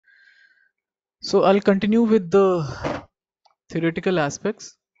So I'll continue with the theoretical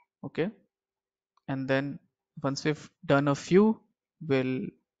aspects, okay, and then once we've done a few, we'll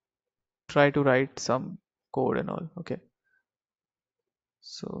try to write some code and all, okay.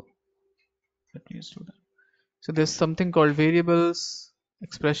 So let me just do that. So there's something called variables,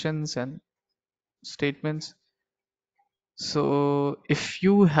 expressions, and statements. So if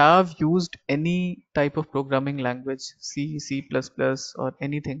you have used any type of programming language, C, C++, or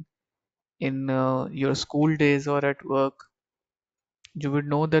anything in your school days or at work, you would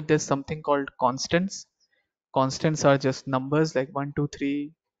know that there's something called constants. Constants are just numbers like 1, 2,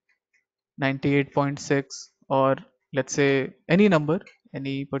 3, 98.6, or let's say any number,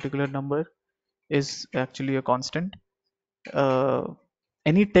 any particular number is actually a constant. Uh,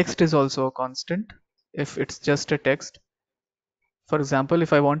 any text is also a constant if it's just a text. For example,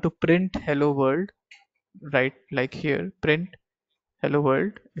 if I want to print hello world, right, like here, print hello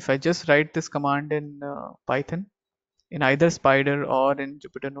world, if I just write this command in Python, in either Spider or in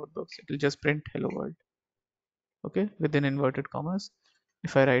Jupyter Notebooks, it will just print hello world, okay, within inverted commas.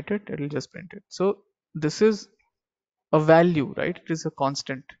 If I write it, it will just print it. So this is a value, right? It is a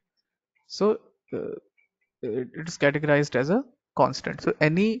constant. So uh, it is categorized as a constant. So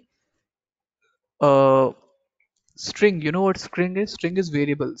any uh, string, you know what string is? String is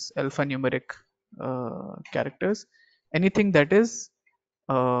variables, alphanumeric characters. Anything that is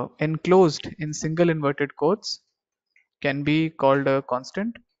enclosed in single inverted quotes can be called a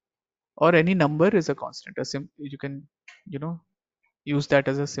constant, or any number is a constant. You can, you know, use that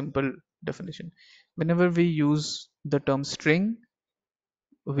as a simple definition. Whenever we use the term string,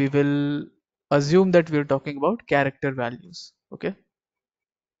 we will assume that we're talking about character values, okay.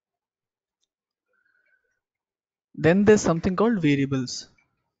 Then there's something called variables.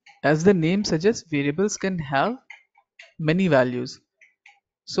 As the name suggests, variables can have many values.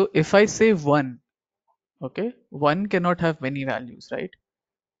 So if I say 1, okay, 1 cannot have many values, right?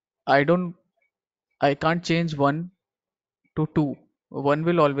 I can't change 1 to 2. 1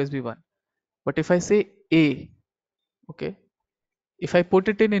 will always be 1. But if I say a, okay, if I put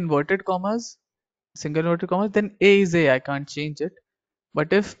it in inverted commas, single inverted commas, then a is a, I can't change it.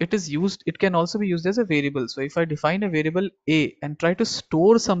 But if it is used, it can also be used as a variable. So if I define a variable a and try to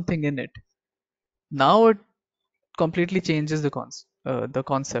store something in it, now it completely changes the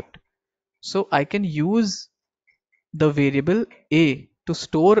concept. So I can use the variable a to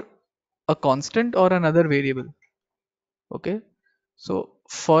store a constant or another variable, okay. So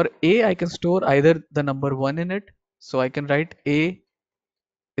for a, I can store either the number 1 in it, so I can write a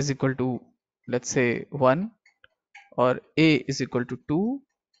is equal to, let's say, 1, or a is equal to 2,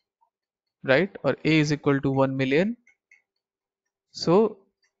 right, or a is equal to 1 million. So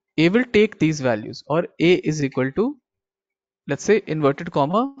a will take these values, or a is equal to, let's say, inverted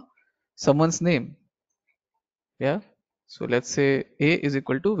comma, someone's name, yeah. So let's say a is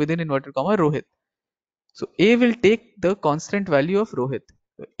equal to, within inverted comma, Rohit. So a will take the constant value of Rohit.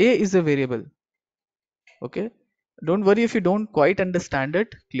 So a is a variable, okay. Don't worry if you don't quite understand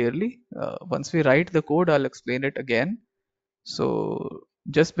it clearly. Once we write the code, I'll explain it again. So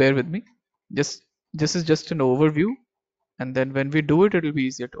just bear with me. Just This is just an overview, and then when we do it, it will be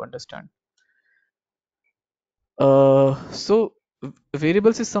easier to understand. So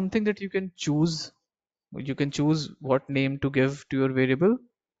variables is something that you can choose. You can choose what name to give to your variable,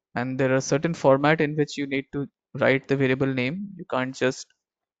 and there are certain format in which you need to write the variable name. You can't just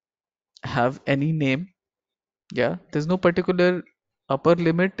have any name. Yeah, there's no particular upper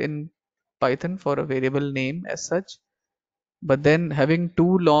limit in Python for a variable name as such. But then having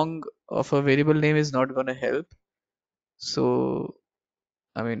too long of a variable name is not going to help. So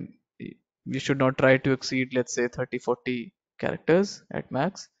I mean, you should not try to exceed, let's say, 30-40 characters at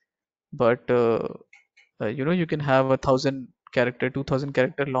max. But you can have 1,000 character, 2,000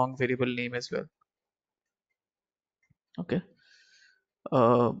 character long variable name as well. Okay.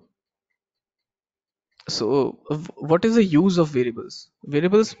 Uh, what is the use of variables?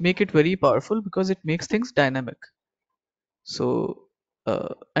 Variables make it very powerful because it makes things dynamic. So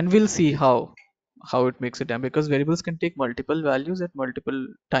and we'll see how it makes it dynamic, because variables can take multiple values at multiple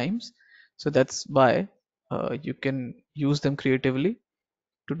times. So that's why you can use them creatively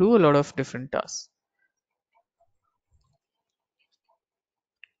to do a lot of different tasks.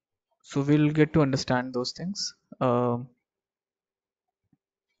 So we'll get to understand those things.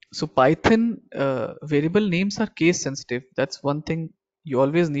 So Python variable names are case sensitive. That's one thing you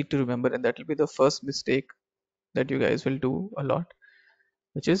always need to remember, and that will be the first mistake that you guys will do a lot,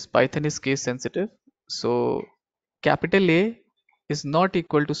 which is Python is case sensitive. So capital A is not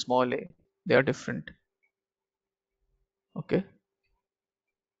equal to small a. They are different. Okay.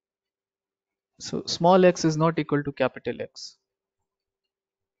 So small x is not equal to capital X.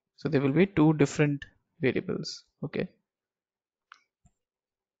 So there will be two different variables. Okay,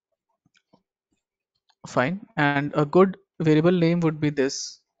 fine. And a good variable name would be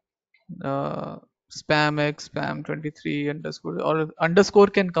this, uh, spam x, spam 23 underscore, or underscore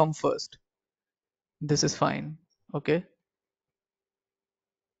can come first. This is fine. Okay,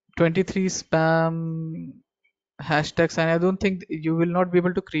 23 spam hashtags, and I don't think you will not be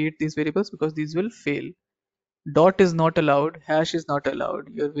able to create these variables because these will fail. Dot is not allowed, hash is not allowed,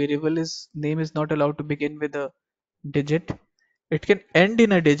 your variable is name is not allowed to begin with a digit. It can end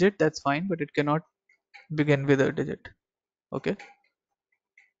in a digit, that's fine, but it cannot begin with a digit. Okay,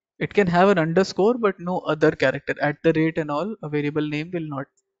 it can have an underscore but no other character, at the rate and all. A variable name will not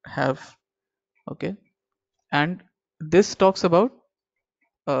have. Okay, and this talks about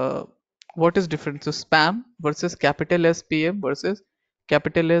uh, what is different. So spam versus capital S PM versus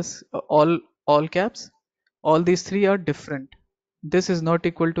capital S, all caps, all these three are different. This is not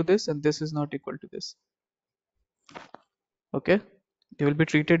equal to this and this is not equal to this. Okay, they will be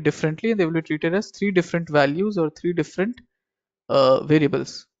treated differently and they will be treated as three different values or three different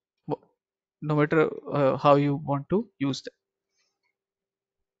variables, no matter how you want to use them.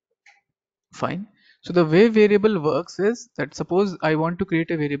 Fine. So the way variable works is that, suppose I want to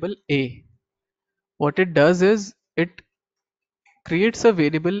create a variable a. What it does is it creates a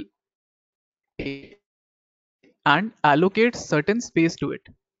variable a and allocates certain space to it.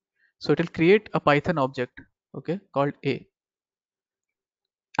 So it will create a Python object, okay, called a,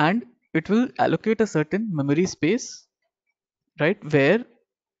 and it will allocate a certain memory space, right, where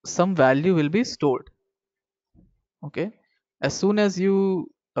some value will be stored. Okay, as soon as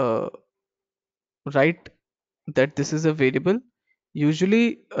you write that this is a variable,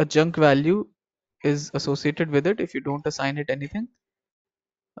 usually a junk value is associated with it if you don't assign it anything.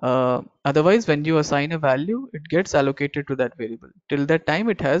 Otherwise, when you assign a value, it gets allocated to that variable. Till that time,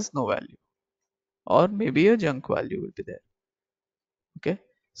 it has no value, or maybe a junk value will be there. Okay,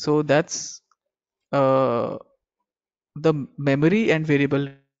 so that's uh, the memory and variable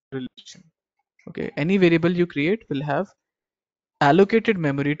relation. Okay, any variable you create will have allocated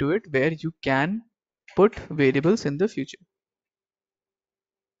memory to it where you can put variables in the future.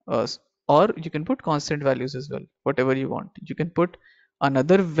 uh, or you can put constant values as well, whatever you want. You can put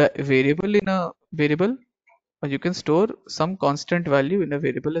another variable in a variable, or you can store some constant value in a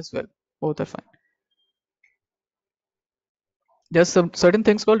variable as well. Both are fine. There's some certain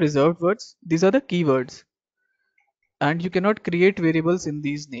things called reserved words. These are the keywords, and you cannot create variables in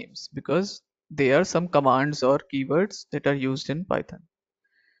these names because they are some commands or keywords that are used in Python.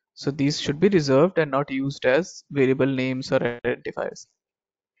 So these should be reserved and not used as variable names or identifiers.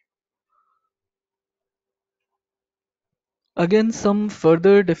 Again, some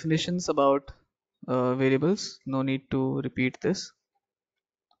further definitions about variables. No need to repeat this.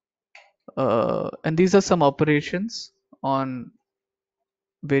 And these are some operations on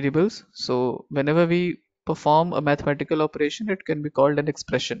variables. So whenever we perform a mathematical operation, it can be called an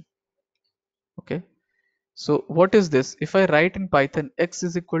expression. Okay. So what is this? If I write in Python x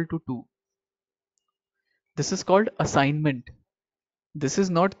is equal to 2, this is called assignment. This is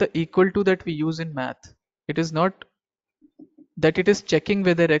not the equal to that we use in math. It is not that it is checking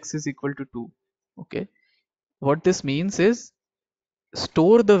whether x is equal to 2. Okay. What this means is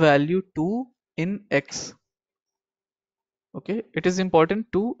store the value 2 in x. Okay, it is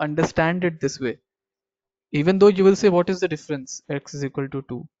important to understand it this way, even though you will say what is the difference, x is equal to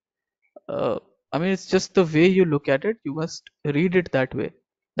 2. uh, I mean, it's just the way you look at it. You must read it that way.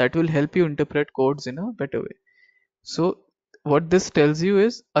 That will help you interpret codes in a better way. So what this tells you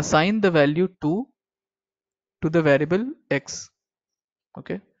is assign the value 2 to the variable x.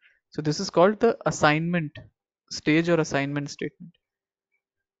 Okay, so this is called the assignment stage or assignment statement.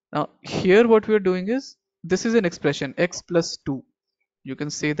 Now here what we are doing is, this is an expression x plus 2. You can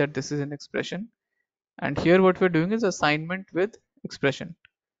say that this is an expression, and here what we're doing is assignment with expression.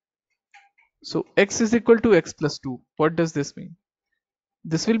 So x is equal to x plus 2. What does this mean?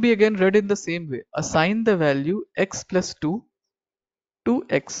 This will be again read in the same way. Assign the value x plus 2 to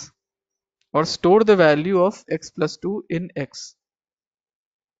x, or store the value of x plus 2 in x.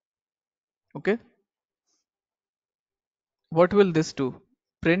 Okay, what will this do?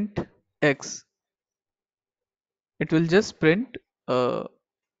 Print x. It will just print the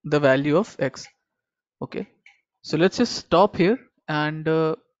value of x. Okay, so let's just stop here and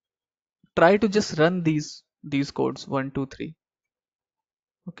try to just run these codes 1 2 3.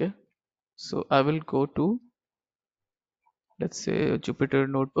 Okay, so I will go to, let's say, Jupyter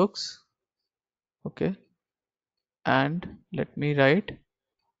notebooks. Okay, and let me write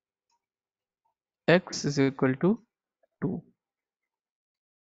x is equal to 2.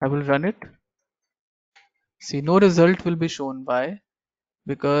 I will run it. See, no result will be shown. Why?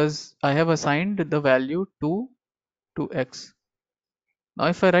 Because I have assigned the value 2 to x. Now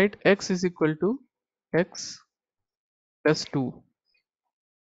if I write x is equal to x plus 2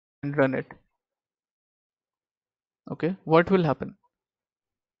 and run it, okay, what will happen?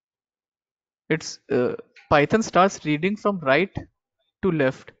 It's Python starts reading from right to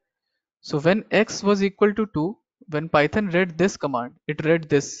left. So when x was equal to 2, when Python read this command, it read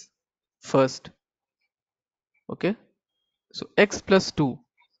this first. Okay, so x plus 2.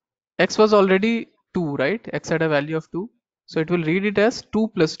 X was already 2, right? X had a value of 2. So it will read it as 2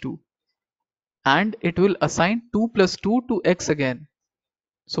 plus 2. And it will assign 2 plus 2 to x again.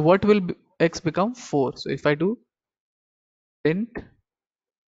 So what will x become? 4. So if I do print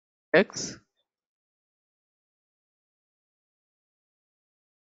x,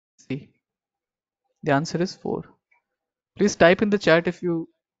 see, the answer is 4. Please type in the chat if you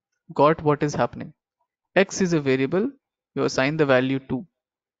got what is happening. X is a variable, you assign the value 2.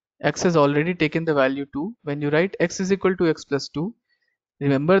 X has already taken the value 2. When you write x is equal to x plus 2,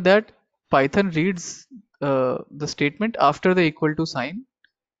 remember that Python reads the statement after the equal to sign.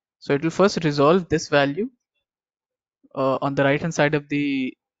 So it will first resolve this value on the right hand side of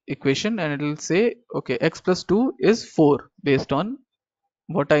the equation, and it will say, okay, x plus 2 is 4 based on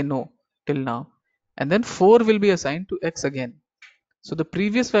what I know till now. And then 4 will be assigned to x again. So the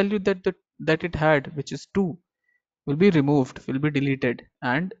previous value that it had, which is 2, will be removed, will be deleted,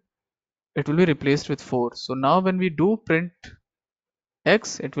 and it will be replaced with 4. So now when we do print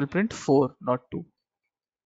x, it will print 4, not 2.